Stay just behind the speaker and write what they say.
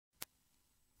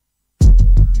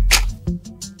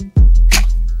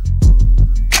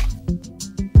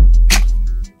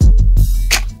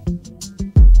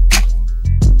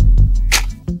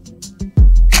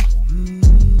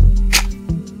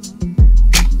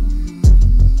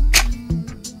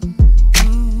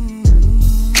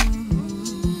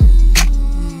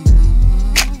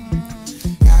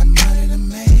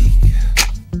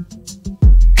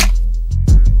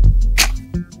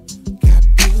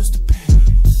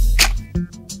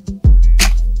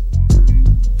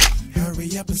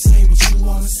up and say what you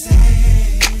wanna say.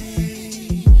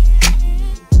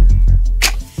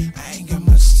 I ain't got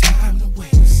much time to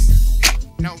waste.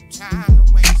 No time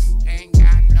to waste. Ain't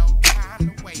got no time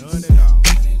to waste. None at all.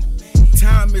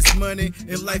 Time is money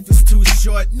and life is too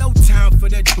short. No time for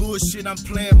that bullshit, I'm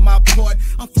playing my part.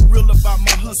 I'm for real about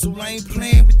my hustle, I ain't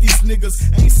playing with these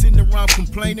niggas. I ain't sitting around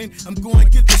complaining, I'm going to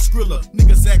get the skrilla.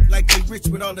 Niggas act like they rich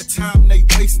with all the time they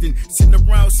wasting. Sitting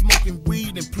around smoking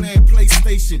weed and playing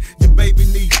PlayStation. Your baby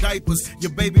need diapers,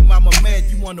 your baby mama mad.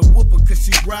 You wanna whoop her cause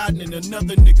she riding in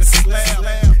another nigga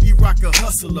slab. He rock a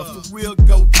hustler, for real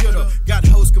go getter. Got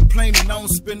hoes complaining I don't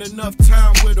spend enough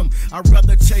time with them. I'd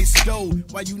rather chase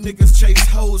gold while you niggas chase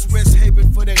hoes. Rest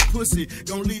haven for that pussy,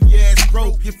 gon' leave your ass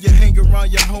broke. If you hang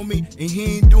around your homie and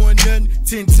he ain't doing nothing,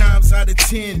 10 times out of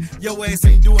 10, your ass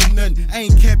ain't doing nothing. I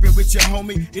ain't capping with your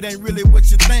homie, it ain't really what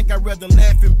you think. I'd rather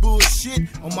laugh and bullshit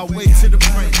on my way to the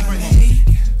bank.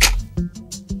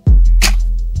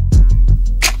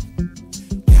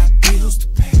 Got bills to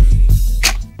pay.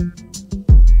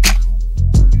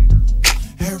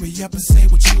 Hurry up and say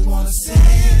what you wanna say.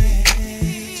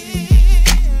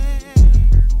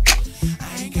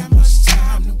 I ain't got much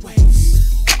time to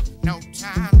waste. No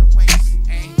time to waste.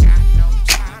 Ain't got no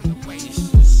time to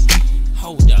waste.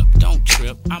 Hold up, don't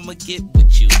trip, I'ma get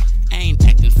with you. I ain't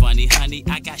acting funny, honey,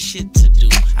 I got shit to do.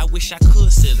 I wish I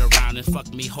could sit around and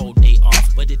fuck me whole day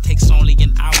off, but it takes only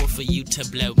an hour for you to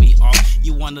blow me off.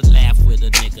 You wanna laugh with a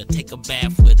nigga, take a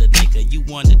bath with a nigga. You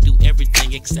wanna do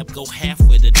everything except go half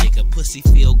with a nigga. Pussy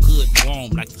feel good,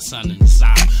 warm like the sun in the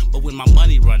south. But when my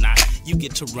money run out, you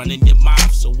get to run in your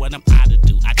mouth. So what am I to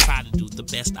do? I try to do the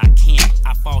best I can.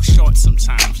 I fall short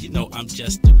sometimes, you know I'm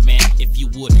just a man. If you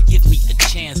would give me a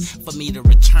chance for me to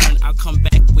return, I'll come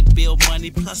back with bill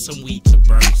money plus some weed to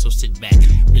burn. So sit back,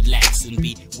 relax and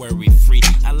be worry free.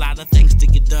 A lot of things to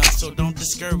get done, so don't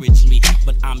discourage me.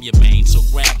 But I'm your main, so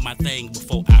grab my thing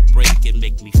before I break and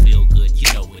make me feel good.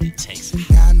 You know what it takes.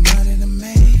 Got money to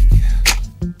make.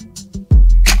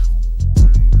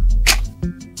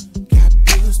 Got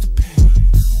bills to pay.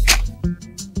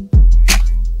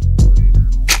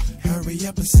 Hurry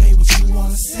up and say what you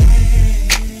wanna say.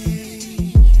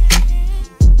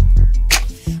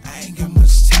 I ain't got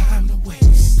much time to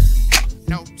waste.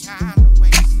 No time to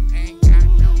waste. Ain't got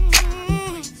no time to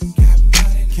waste. Got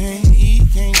money to Can't eat,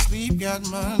 can't sleep, got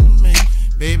money to make.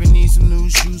 Baby needs some new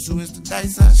shoes, so it's the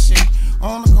dice I shake.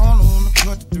 On the corner, on the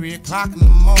cut to 3 o'clock in the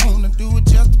morning. Do it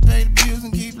just to pay the bills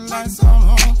and keep the lights on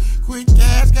home. Quick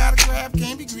cash, gotta grab,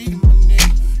 can't be greedy, my nigga.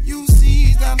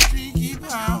 UC's down the street, keep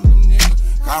high on them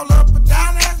nigga. Call up a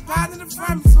down ass positive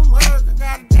from me some work. I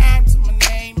got a dime to my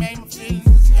name, made my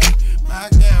feelings hurt. My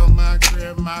gal, my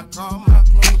crib, my car, my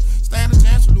clothes. Stand a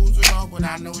chance to lose it all, but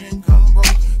I know income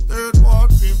broke. 3rd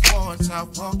Ward, 5th Ward,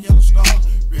 South Park, Yellowstone.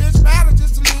 Rich matter,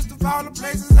 just a list of all the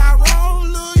places I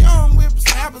roam. Lil' young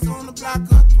whippersnappers on the block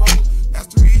cutthroat. That's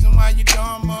the reason why you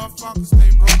dumb motherfuckers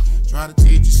stay broke. Try to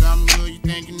teach you something good, you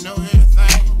think you know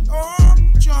everything. Oh,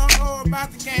 but you don't know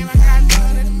about the game. I got